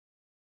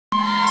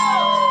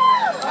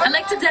I'd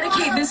like to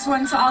dedicate this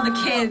one to all the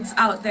kids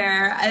out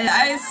there.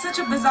 It's such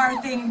a bizarre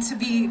thing to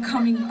be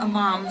becoming a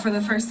mom for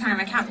the first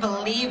time. I can't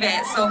believe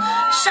it. So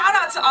shout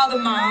out to all the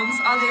moms,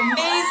 all the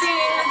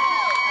amazing,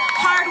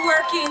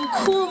 hardworking,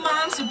 cool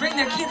moms who bring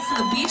their kids to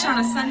the beach on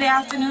a Sunday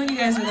afternoon. You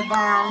guys are the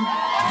bomb.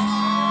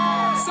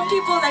 Some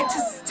people like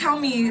to tell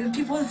me,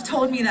 people have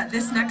told me that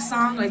this next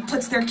song like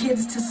puts their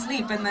kids to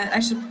sleep and that I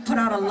should put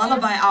out a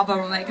lullaby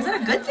album. I'm like, is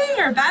that a good thing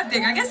or a bad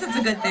thing? I guess it's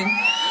a good thing.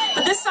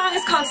 But this song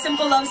is called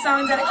Simple Love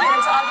Song, dedicated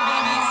to all the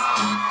babies.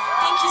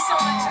 Thank you so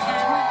much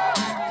again.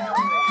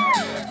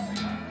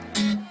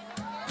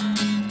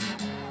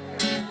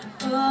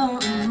 Oh.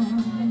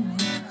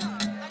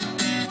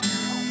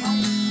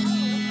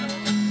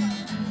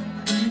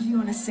 If you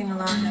want to sing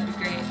along, that'd be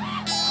great.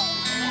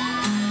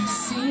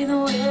 See the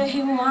way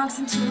he walks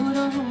into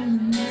the room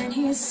and then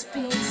he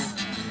speaks.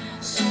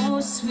 So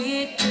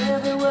sweet,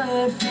 every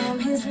word from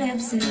his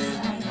lips is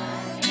like,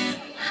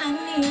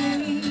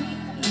 honey,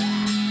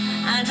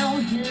 I know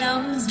he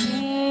loves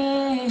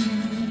me.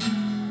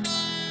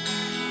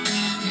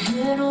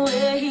 Hear the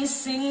way he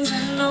sings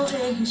and the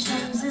way he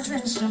strums his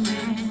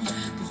instrument,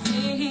 the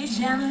way he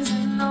jams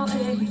and the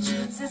way he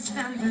treats his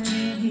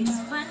family. He's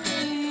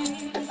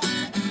funny,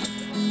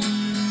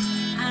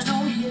 I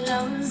know he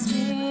loves me.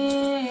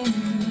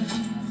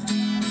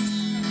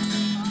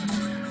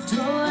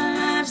 Though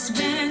life's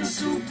been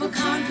super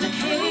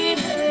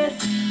complicated,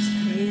 just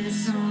play the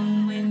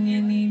song when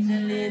you need a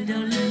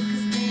little look,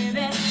 'cause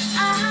baby,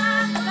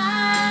 I'm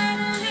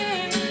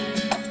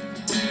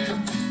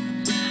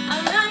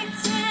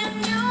writing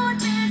you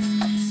this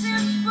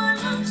simple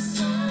love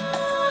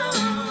song.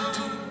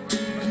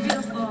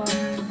 Beautiful.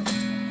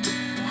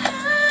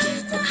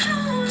 After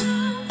how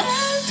long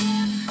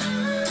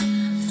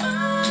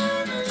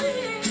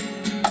finally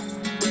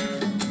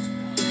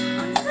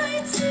I'm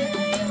writing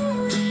you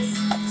this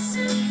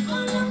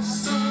simple love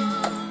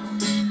song.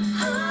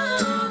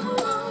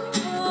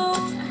 Oh,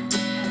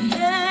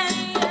 yeah,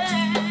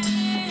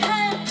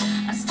 yeah.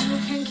 I still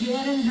can't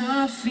get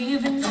enough,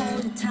 even though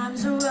the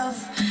times are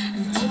rough.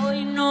 And boy,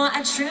 you know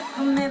I trip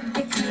on it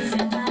because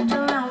you're not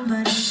around,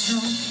 but it's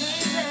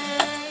okay,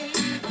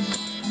 babe.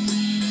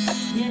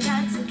 You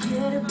got to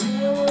get it, baby.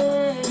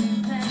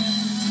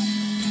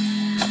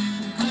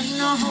 I'm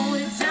gonna hold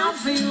it down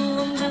for you,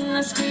 I'm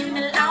gonna scream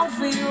it loud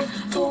for you,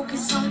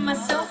 focus on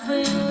myself for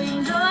you,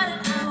 you know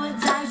that I would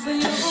die for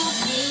you,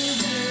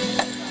 baby.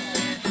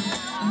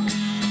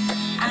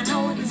 I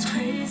know it's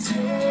crazy,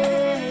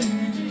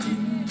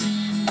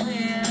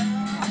 yeah.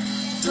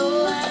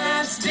 Though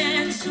life's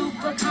been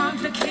super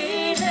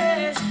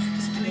complicated,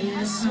 just play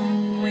the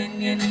song when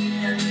you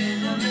need a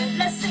little bit.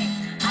 Let's sing.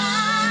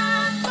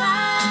 I'm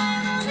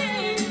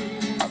finally,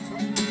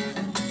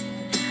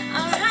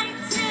 I'm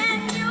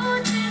writing you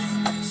this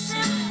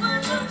simple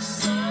love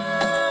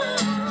song.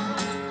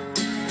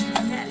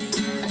 Yes.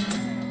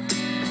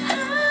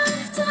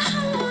 After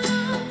how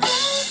long,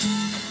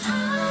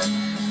 I'm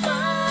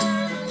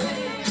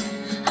finally,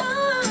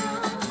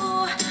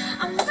 oh,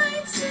 I'm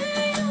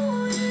writing you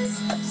this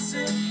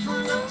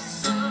simple love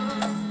song.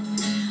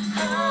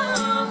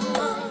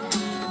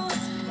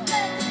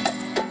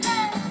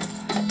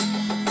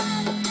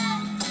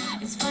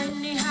 It's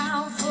funny how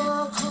four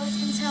chords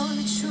can tell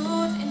the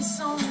truth in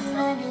so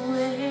many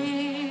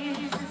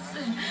ways.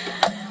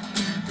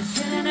 Been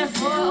feeling it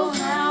for a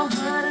while,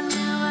 but I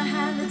never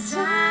had the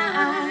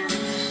time.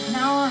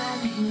 Now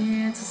I'm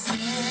here to say,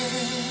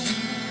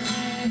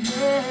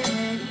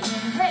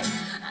 hey,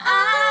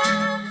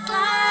 I'm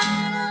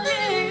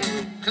finally,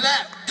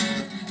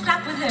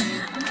 clap with him.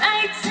 I'm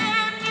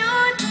writing you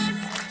this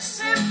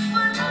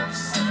simple love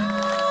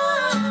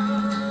song.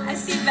 I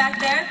see you back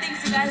there. Thanks,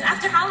 you guys.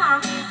 After how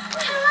long?